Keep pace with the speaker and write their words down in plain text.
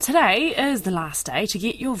Today is the last day to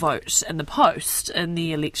get your vote in the post in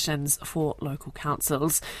the elections for local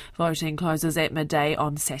councils. Voting closes at midday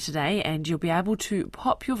on Saturday and you'll be able to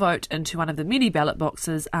pop your vote into one of the many ballot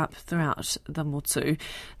boxes up throughout the motu.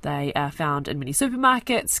 They are found in many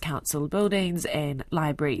supermarkets, council buildings and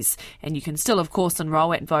libraries. And you can still, of course,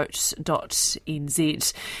 enrol at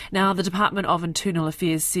vote.nz. Now, the Department of Internal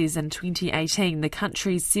Affairs says in 2018 the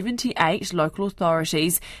country's 78 local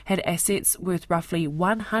authorities had assets worth roughly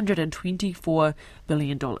 $124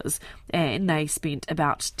 billion, and they spent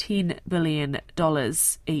about $10 billion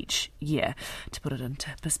each year. To put it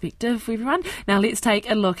into perspective for everyone. Now let's take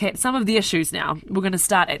a look at some of the issues now. We're going to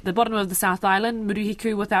start at the bottom of the South Island,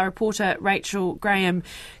 Murihiku, with our reporter Rachel Graham.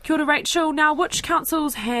 Kia ora, Rachel. Now, which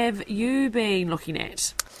councils have you been looking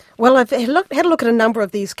at? Well, I've had a look at a number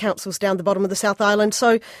of these councils down the bottom of the South Island.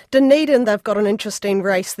 So Dunedin, they've got an interesting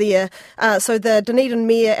race there. So the Dunedin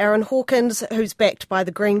Mayor, Aaron Hawkins, who's backed by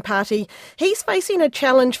the Green Party, he's facing a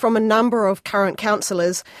challenge from a number of current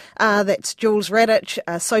councillors. That's Jules Radich,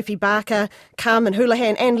 Sophie Barker, Carmen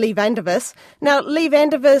Houlihan and Lee Vandervis. Now, Lee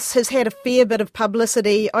Vandervis has had a fair bit of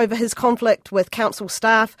publicity over his conflict with council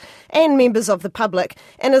staff and members of the public,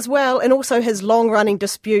 and also his long-running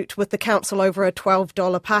dispute with the council over a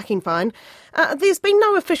 $12 parking fine. There's been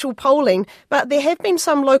no official polling, but there have been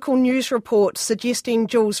some local news reports suggesting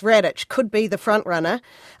Jules Radich could be the front-runner.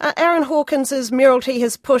 Aaron Hawkins' mayoralty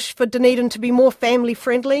has pushed for Dunedin to be more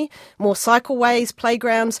family-friendly, more cycleways,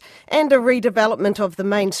 playgrounds, and a redevelopment of the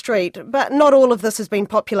main street. But not all of this has been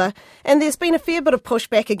popular, and there's been a fair bit of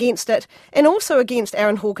pushback against it, and also against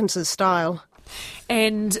Aaron Hawkins' style.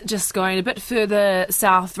 And just going a bit further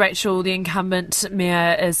south, Rachel, the incumbent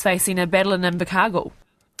mayor is facing a battle in Invercargill.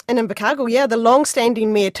 In Invercargill, the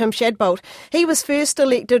long-standing mayor, Tim Shadbolt, he was first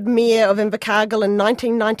elected mayor of Invercargill in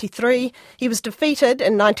 1993. He was defeated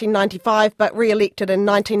in 1995 but re-elected in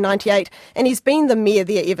 1998, and he's been the mayor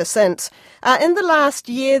there ever since. In the last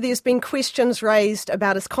year, there's been questions raised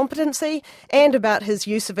about his competency and about his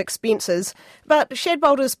use of expenses, but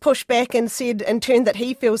Shadbolt has pushed back and said in turn that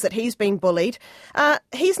he feels that he's been bullied.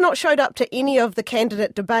 He's not showed up to any of the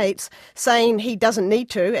candidate debates, saying he doesn't need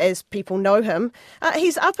to, as people know him.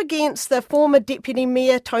 He's up against the former Deputy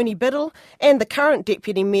Mayor Tony Biddle and the current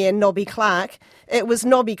Deputy Mayor Nobby Clark. It was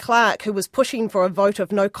Nobby Clark who was pushing for a vote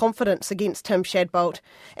of no confidence against Tim Shadbolt.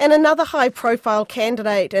 And another high-profile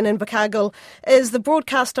candidate in Invercargill is the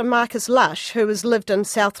broadcaster Marcus Lush, who has lived in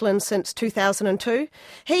Southland since 2002.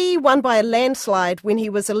 He won by a landslide when he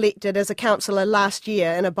was elected as a councillor last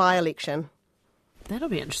year in a by-election. That'll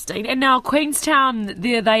be interesting. And now Queenstown,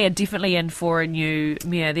 they are definitely in for a new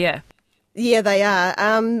mayor there. Yeah, they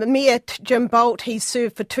are. Mayor Jim Bolt, he's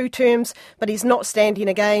served for 2 terms, but he's not standing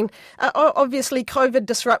again. Obviously, COVID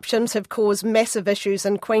disruptions have caused massive issues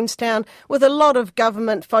in Queenstown, with a lot of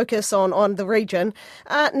government focus on the region.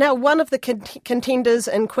 Now, one of the contenders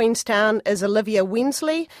in Queenstown is Olivia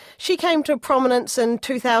Wensley. She came to prominence in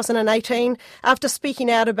 2018 after speaking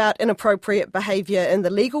out about inappropriate behaviour in the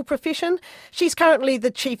legal profession. She's currently the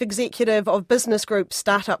chief executive of business group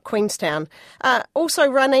Startup Queenstown. Also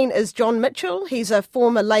running is John Mitchell. He's a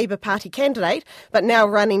former Labour Party candidate, but now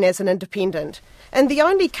running as an independent. And the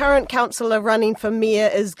only current councillor running for mayor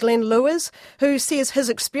is Glenn Lewis, who says his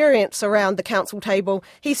experience around the council table,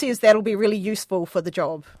 he says that'll be really useful for the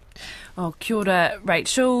job. Oh, kia ora,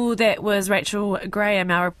 Rachel. That was Rachel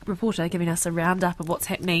Graham, our reporter, giving us a roundup of what's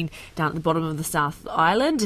happening down at the bottom of the South Island.